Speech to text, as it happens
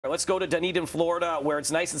Let's go to Dunedin, Florida, where it's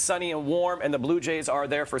nice and sunny and warm, and the Blue Jays are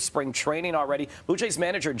there for spring training already. Blue Jays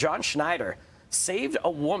manager John Schneider saved a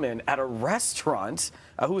woman at a restaurant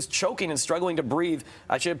who was choking and struggling to breathe.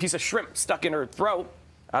 She had a piece of shrimp stuck in her throat.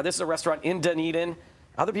 This is a restaurant in Dunedin.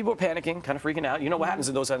 Other people were panicking, kind of freaking out. You know what happens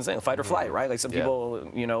in those kinds of things, fight or flight, right? Like some people,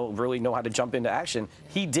 you know, really know how to jump into action.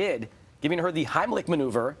 He did, giving her the Heimlich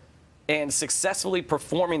maneuver and successfully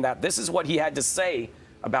performing that. This is what he had to say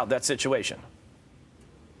about that situation.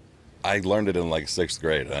 I learned it in like 6th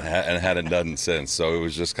grade and hadn't done it since. So it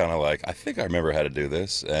was just kind of like, I think I remember how to do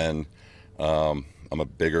this. And I'm a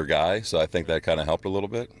bigger guy, so I think that kind of helped a little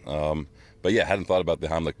bit. But yeah, I hadn't thought about the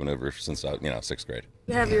Heimlich maneuver since, 6th grade.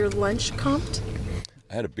 You have your lunch comped?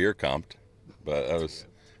 I had a beer comped, but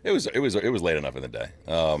it was late enough in the day.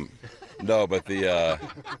 No, but the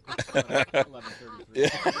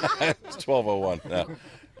it's 12:01.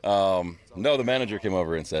 No, the manager came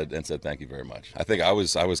over and said thank you very much. I think I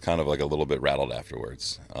was kind of like a little bit rattled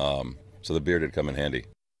afterwards. So the beer did come in handy.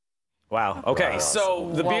 Wow. Okay. Wow.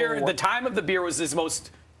 So the beer, the time of the beer was his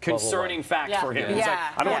most concerning fact for him. He's like,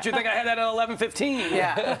 I don't want you to think I had that at 11:15.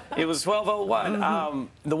 Yeah. It was 12:01.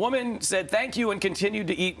 The woman said thank you and continued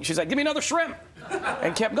to eat. She's like, give me another shrimp,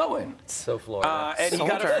 and kept going. So Florida. And he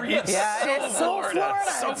got a free. It's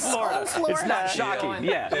so Florida. It's not shocking.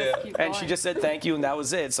 Yeah. And she just said thank you, and that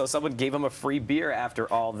was it. So someone gave him a free beer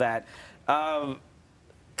after all that.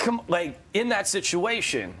 Like in that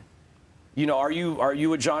situation, you know, are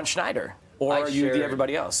you a John Schneider? Or are you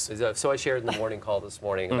everybody else? So I shared in the morning call this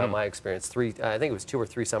morning about my experience. I think it was 2 or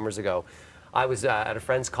 3 summers ago. I was at a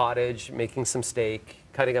friend's cottage making some steak,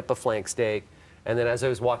 cutting up a flank steak, and then as I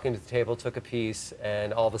was walking to the table, took a piece,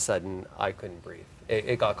 and all of a sudden, I couldn't breathe.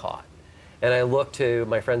 It got caught. And I looked to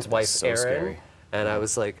my friend's wife, Erin, and I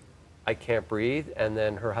was like, I can't breathe. And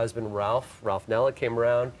then her husband, Ralph Nella, came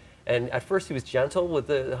around. And at first he was gentle with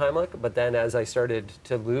the Heimlich, but then as I started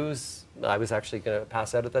to lose, I was actually going to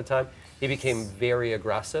pass out at that time, he became very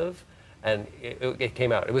aggressive, and it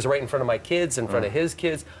came out. It was right in front of my kids, in front of his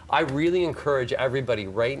kids. I really encourage everybody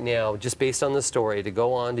right now, just based on the story, to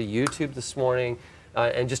go on to YouTube this morning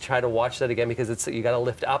and just try to watch that again, because you got to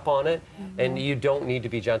lift up on it, and you don't need to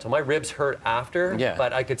be gentle. My ribs hurt after,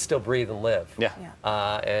 but I could still breathe and live.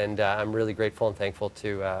 And I'm really grateful and thankful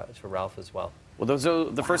to Ralph as well. Well, those are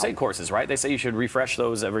the first aid courses, right? They say you should refresh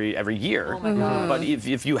those every year. Oh my God. But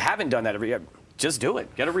if you haven't done that every year, just do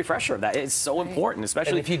it. Get a refresher of that. It's so important,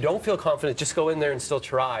 especially. And if you don't feel confident, just go in there and still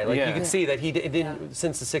try. Like you can see that he didn't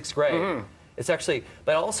since the 6th grade. It's actually,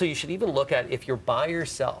 but also you should even look at if you're by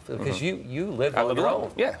yourself, because you live on your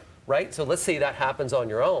own. Right? So let's say that happens on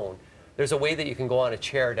your own. There's a way that you can go on a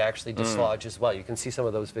chair to actually dislodge as well. You can see some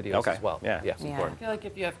of those videos as well. It's important. I feel like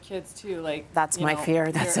if you have kids too, like that's my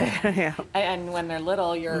fear. That's it. And when they're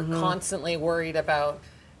little, you're constantly worried about,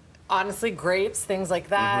 honestly, grapes, things like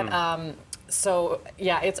that. So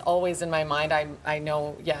yeah, it's always in my mind. I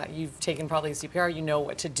know. Yeah, you've taken probably CPR. You know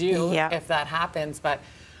what to do if that happens. But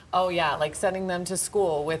oh yeah, like sending them to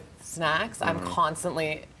school with snacks. I'm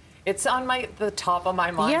constantly. It's on the top of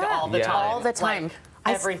my mind all the time. All the time.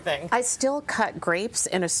 Like, everything. I still cut grapes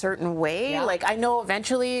in a certain way. Like I know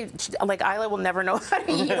eventually, like Isla will never know how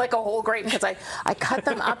to eat like a whole grape, because I cut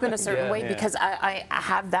them up in a certain way, because I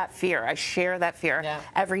have that fear. I share that fear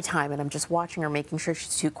every time, and I'm just watching her, making sure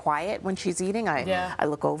she's too quiet when she's eating. I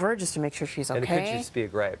look over just to make sure she's okay. And it could just be a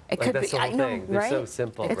grape. It could be. I know, right? It's so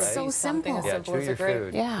simple, It's so simple. As simple as a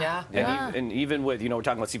grape. And even with, we're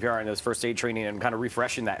talking about CPR and those first aid training and kind of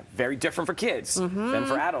refreshing that, very different for kids than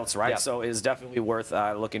for adults, right? So it's definitely worth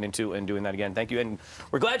looking into and doing that again. Thank you, and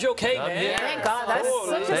we're glad you're okay, man. Thank God. That's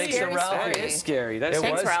such a scary story. That is scary. That is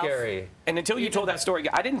scary. And until you told that story,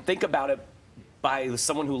 I didn't think about it by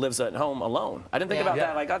someone who lives at home alone. I didn't think about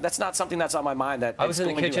that. Like, that's not something that's on my mind. That I was in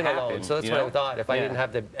the kitchen alone, so that's what I thought. If I didn't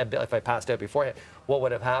have if I passed out beforehand, what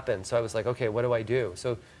would have happened? So I was like, okay, what do I do?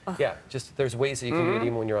 So just there's ways that you can do it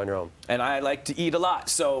even when you're on your own. And I like to eat a lot,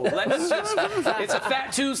 so let's just. It's a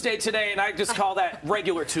Fat Tuesday today, and I just call that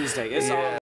regular Tuesday. It's all.